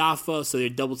Mustafa, so they're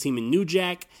double-teaming New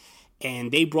Jack,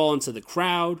 and they brawl into the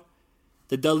crowd.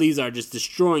 The Dudleys are just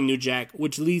destroying New Jack,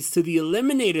 which leads to the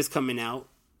Eliminators coming out.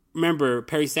 Remember,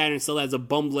 Perry Saturn still has a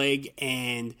bum leg,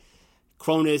 and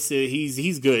Cronus,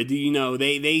 he's good.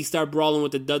 They start brawling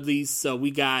with the Dudleys, so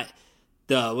we got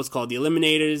the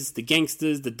Eliminators, the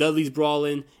Gangsters, the Dudleys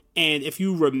brawling. And if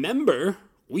you remember,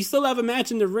 we still have a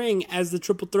match in the ring as the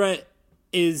Triple Threat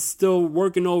is still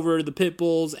working over the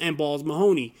Pitbulls and Balls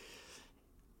Mahoney.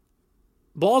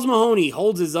 Balls Mahoney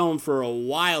holds his own for a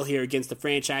while here against the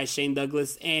franchise Shane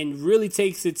Douglas, and really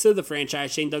takes it to the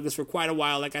franchise Shane Douglas for quite a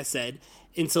while, like I said,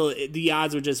 until the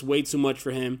odds were just way too much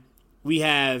for him. We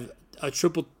have a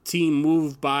triple team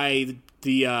move by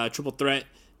the Triple Threat.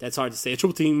 That's hard to say. A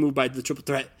triple team move by the Triple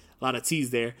Threat. A lot of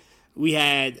T's there. We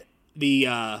had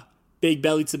the big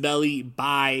belly to belly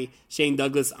by Shane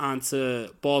Douglas onto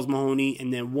Balls Mahoney.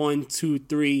 And then 1, 2,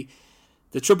 3.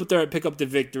 The Triple Threat pick up the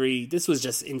victory. This was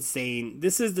just insane.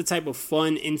 This is the type of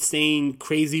fun, insane,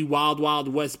 crazy, wild, wild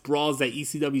west brawls that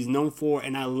ECW is known for.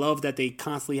 And I love that they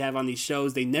constantly have on these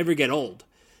shows. They never get old.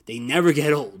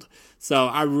 So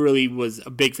I really was a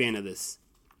big fan of this.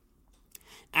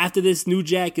 After this, New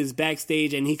Jack is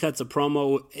backstage and he cuts a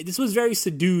promo. This was very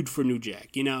subdued for New Jack,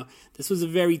 This was a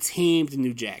very tamed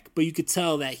New Jack. But you could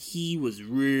tell that he was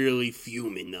really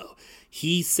fuming, though.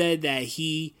 He said that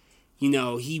he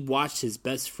watched his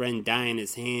best friend die in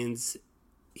his hands.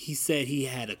 He said he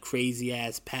had a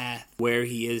crazy-ass path where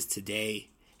he is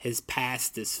today. His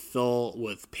past is filled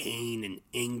with pain and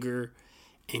anger.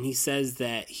 And he says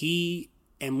that he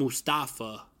and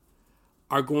Mustafa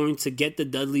are going to get the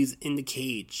Dudleys in the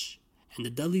cage. And the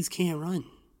Dudleys can't run.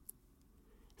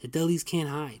 The Dudleys can't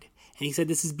hide. And he said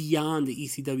this is beyond the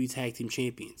ECW Tag Team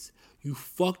Champions. You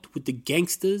fucked with the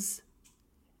Gangsters,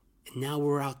 and now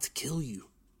we're out to kill you.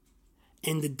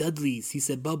 And the Dudleys, he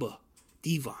said, Bubba,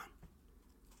 Devon,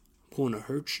 I'm going to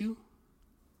hurt you.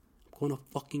 I'm going to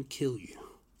fucking kill you.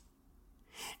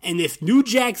 And if New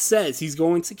Jack says he's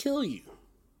going to kill you,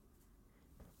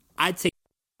 I'd take...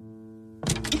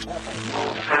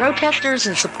 Protesters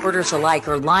and supporters alike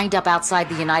are lined up outside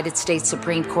the United States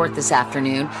Supreme Court this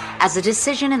afternoon as a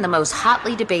decision in the most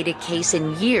hotly debated case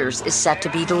in years is set to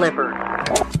be delivered.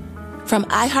 From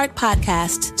iHeart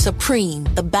Podcasts, Supreme,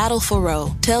 The Battle for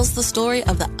Roe, tells the story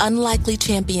of the unlikely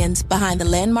champions behind the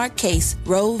landmark case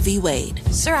Roe v. Wade.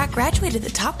 Sir, I graduated the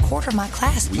top quarter of my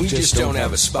class. We just don't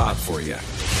have a spot for you.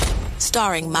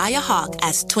 starring Maya Hawke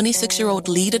as 26-year-old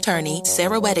lead attorney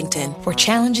Sarah Weddington. For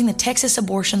challenging the Texas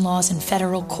abortion laws in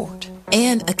federal court.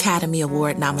 And Academy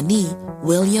Award nominee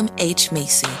William H.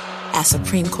 Macy as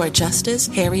Supreme Court Justice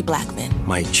Harry Blackmun.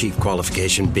 My chief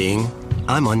qualification being,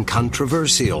 I'm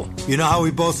uncontroversial. You know how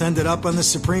we both ended up on the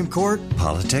Supreme Court?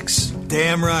 Politics?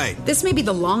 Damn right. This may be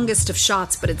the longest of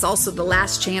shots, but it's also the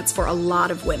last chance for a lot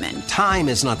of women. Time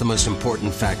is not the most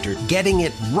important factor. Getting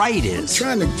it right is. I'm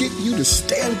trying to get you to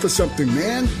stand for something,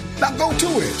 man. Now go to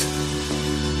it.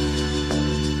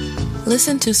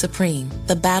 Listen to Supreme,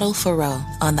 The Battle for Roe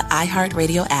on the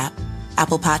iHeartRadio app,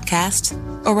 Apple Podcasts,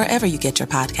 or wherever you get your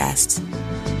podcasts.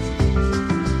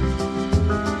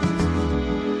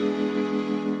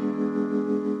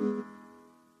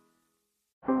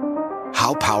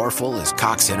 How powerful is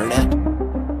Cox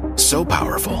Internet? So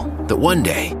powerful that one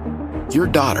day, your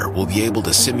daughter will be able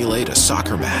to simulate a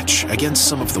soccer match against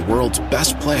some of the world's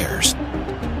best players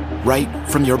right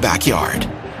from your backyard.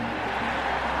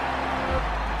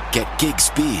 Get gig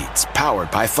speeds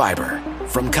powered by fiber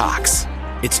from Cox.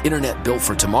 It's internet built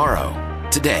for tomorrow,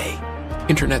 today.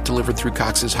 Internet delivered through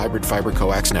Cox's hybrid fiber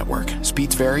coax network.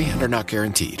 Speeds vary and are not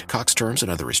guaranteed. Cox terms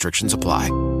and other restrictions apply.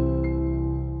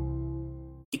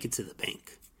 Take it to the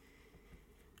bank.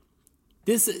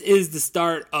 This is the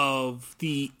start of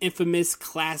the infamous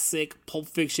classic Pulp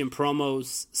Fiction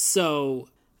promos. So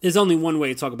there's only one way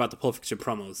to talk about the Pulp Fiction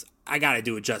promos. I gotta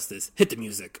do it justice. Hit the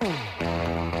music.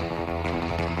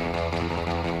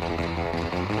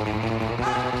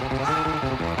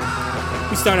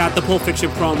 We start out the Pulp Fiction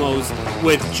promos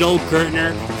with Joel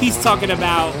Gertner. He's talking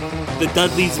about the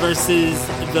Dudleys versus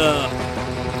the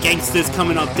Gangsters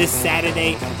coming up this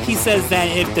Saturday. He says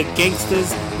that if the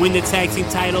Gangsters win the tag team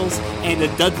titles and the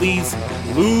Dudleys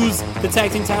lose the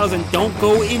tag team titles and don't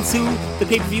go into the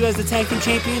pay-per-view as the tag team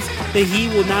champions, that he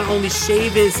will not only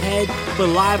shave his head, but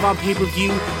live on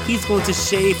pay-per-view, he's going to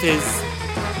shave his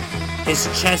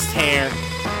chest hair,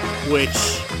 which,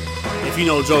 if you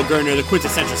know Joel Gertner, the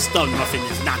quintessential Stug Muffin,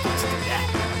 is not going to do that.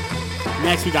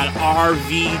 Next, we got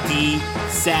RVD,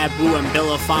 Sabu, and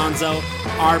Bill Alfonso.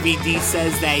 RVD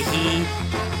says that he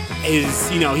is,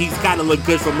 he's got to look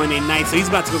good for Monday night, so he's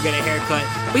about to go get a haircut.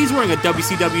 But he's wearing a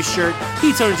WCW shirt.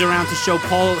 He turns around to show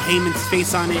Paul Heyman's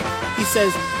face on it. He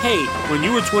says, hey, when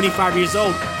you were 25 years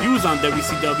old, you was on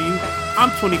WCW.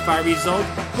 I'm 25 years old.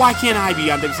 Why can't I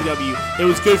be on WCW? It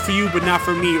was good for you, but not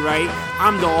for me, right?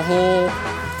 I'm the whole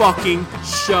fucking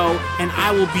show, and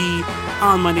I will be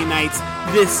on Monday nights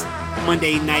this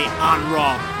Monday night on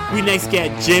Raw. We next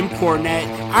get Jim Cornette,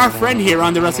 our friend here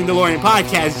on the Wrestling DeLorean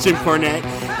podcast, Jim Cornette.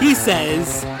 He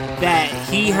says that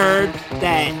he heard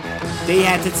that they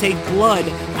had to take blood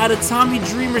out of Tommy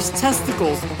Dreamer's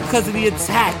testicles because of the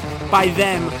attack by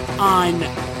them on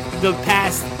the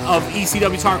past of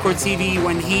ECW's Hardcore TV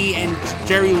when he and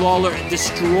Jerry Lawler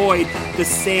destroyed the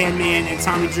Sandman and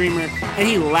Tommy Dreamer, and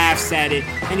he laughs at it,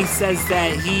 and he says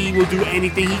that he will do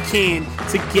anything he can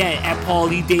to get at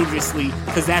Paulie Dangerously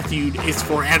because that feud is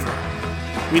forever.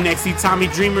 We next see Tommy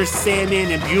Dreamer,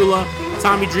 Sandman, and Beulah.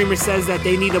 Tommy Dreamer says that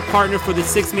they need a partner for the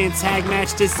 6-man tag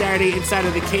match this Saturday inside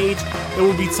of the cage. It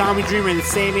will be Tommy Dreamer and the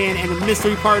Sandman and a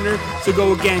mystery partner to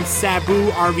go against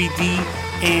Sabu, RVD,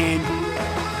 and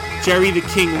Jerry the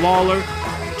King Lawler.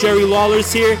 Jerry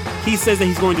Lawler's here. He says that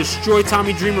he's going to destroy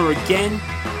Tommy Dreamer again.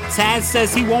 Taz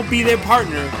says he won't be their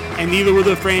partner, and neither will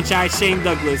the franchise Shane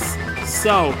Douglas.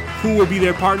 So, who will be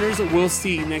their partners? We'll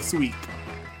see next week.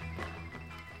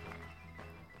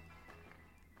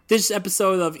 This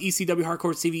episode of ECW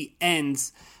Hardcore TV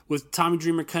ends with Tommy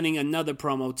Dreamer cutting another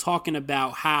promo talking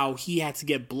about how he had to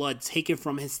get blood taken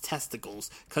from his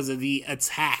testicles because of the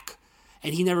attack.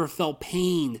 And he never felt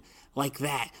pain like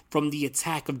that from the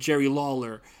attack of Jerry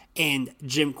Lawler and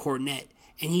Jim Cornette.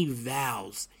 And he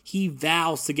vows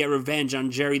to get revenge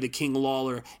on Jerry the King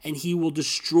Lawler, and he will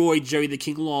destroy Jerry the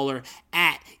King Lawler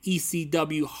at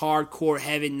ECW Hardcore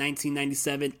Heaven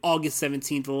 1997, August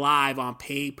 17th, live on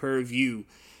pay-per-view.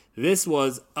 This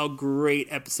was a great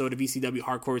episode of ECW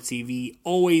Hardcore TV.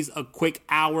 Always a quick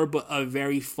hour, but a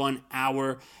very fun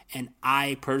hour, and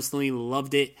I personally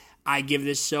loved it. I give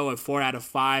this show a 4 out of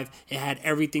 5. It had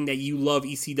everything that you love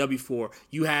ECW for.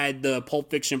 You had the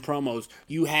Pulp Fiction promos.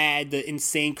 You had the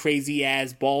insane,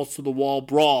 crazy-ass balls-to-the-wall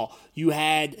brawl. You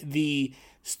had the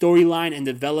storyline and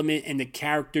development and the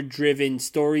character-driven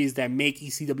stories that make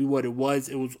ECW what it was.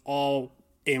 It was all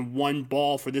in one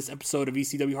ball for this episode of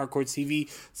ECW Hardcore TV.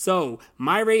 So,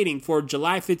 my rating for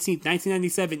July 15th,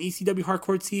 1997, ECW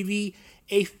Hardcore TV,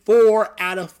 a 4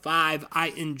 out of 5. I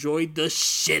enjoyed the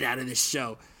shit out of this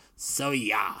show. So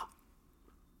yeah,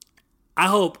 I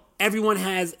hope everyone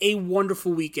has a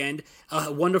wonderful weekend,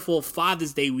 a wonderful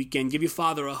Father's Day weekend. Give your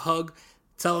father a hug.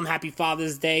 Tell him Happy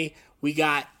Father's Day. We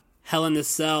got Hell in a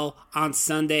Cell on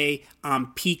Sunday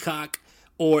on Peacock,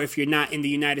 or if you're not in the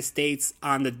United States,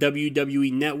 on the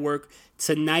WWE Network.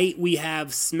 Tonight we have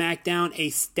SmackDown,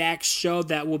 a stacked show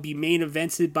that will be main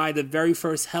evented by the very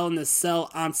first Hell in a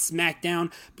Cell on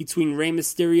SmackDown between Rey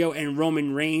Mysterio and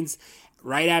Roman Reigns.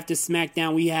 Right after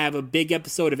SmackDown, we have a big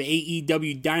episode of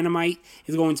AEW Dynamite.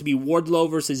 It's going to be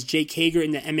Wardlow versus Jake Hager in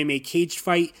the MMA cage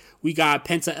fight. We got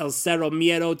Penta El Cerro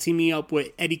Miedo teaming up with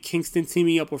Eddie Kingston,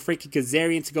 teaming up with Frankie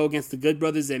Kazarian to go against the Good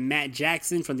Brothers and Matt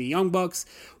Jackson from the Young Bucks.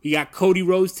 We got Cody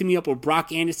Rhodes teaming up with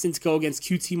Brock Anderson to go against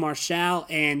QT Marshall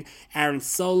and Aaron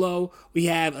Solo. We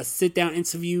have a sit-down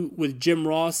interview with Jim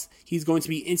Ross. He's going to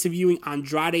be interviewing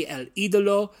Andrade El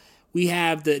Idolo. We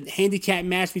have the handicap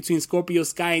match between Scorpio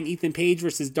Sky and Ethan Page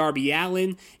versus Darby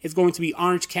Allin. It's going to be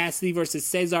Orange Cassidy versus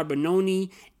Cesar Bononi.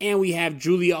 And we have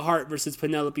Julia Hart versus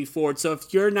Penelope Ford. So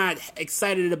if you're not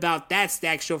excited about that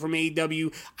stack show from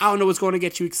AEW, I don't know what's going to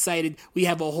get you excited. We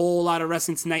have a whole lot of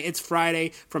wrestling tonight. It's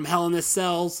Friday, from Hell in a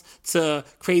Cells to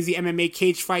crazy MMA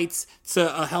cage fights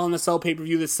to a Hell in a Cell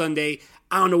pay-per-view this Sunday.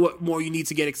 I don't know what more you need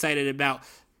to get excited about.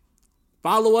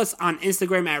 Follow us on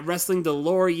Instagram at Wrestling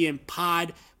DeLorean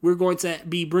Pod. We're going to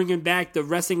be bringing back the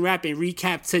Wrestling Rap and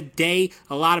Recap today.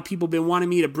 A lot of people have been wanting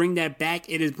me to bring that back.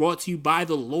 It is brought to you by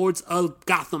the Lords of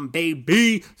Gotham,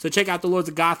 baby. So check out the Lords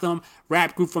of Gotham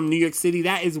rap group from New York City.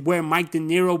 That is where Mike De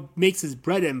Niro makes his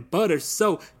bread and butter.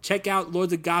 So check out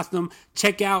Lords of Gotham.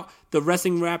 Check out the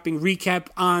Wrestling Rap and Recap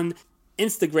on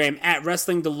Instagram at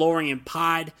Wrestling DeLorean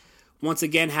Pod. Once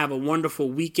again, have a wonderful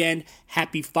weekend.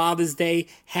 Happy Father's Day.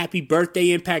 Happy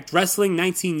birthday, Impact Wrestling.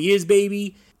 19 years,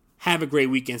 baby. Have a great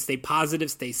weekend. Stay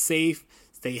positive, stay safe,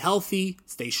 stay healthy,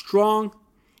 stay strong.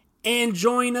 And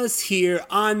join us here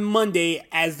on Monday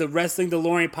as the Wrestling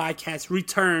DeLorean podcast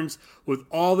returns with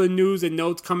all the news and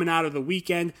notes coming out of the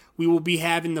weekend. We will be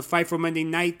having the Fight for Monday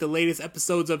Night, the latest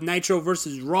episodes of Nitro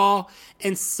vs. Raw,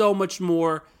 and so much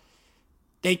more.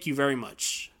 Thank you very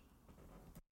much.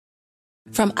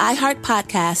 From iHeart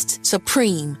Podcasts,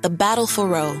 Supreme, The Battle for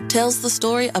Roe, tells the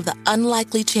story of the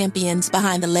unlikely champions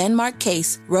behind the landmark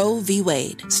case Roe v.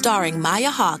 Wade, starring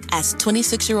Maya Hawke as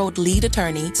 26-year-old lead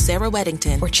attorney Sarah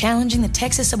Weddington. We're challenging the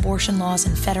Texas abortion laws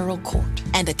in federal court.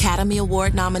 And Academy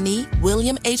Award nominee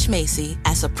William H. Macy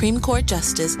as Supreme Court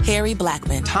Justice Harry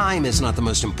Blackmun. Time is not the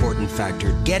most important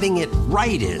factor. Getting it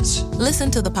right is. Listen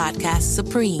to the podcast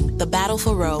Supreme, The Battle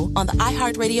for Roe on the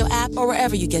iHeartRadio app or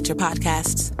wherever you get your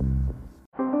podcasts.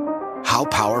 How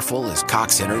powerful is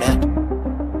Cox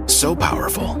Internet? So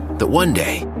powerful that one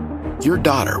day, your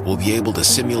daughter will be able to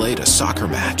simulate a soccer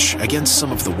match against some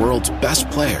of the world's best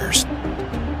players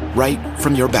right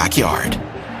from your backyard.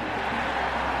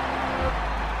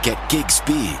 Get gig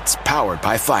speeds powered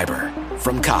by fiber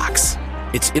from Cox.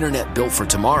 It's internet built for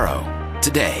tomorrow,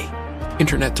 today.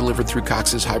 Internet delivered through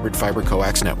Cox's hybrid fiber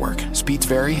coax network. Speeds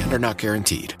vary and are not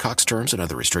guaranteed. Cox terms and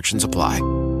other restrictions apply.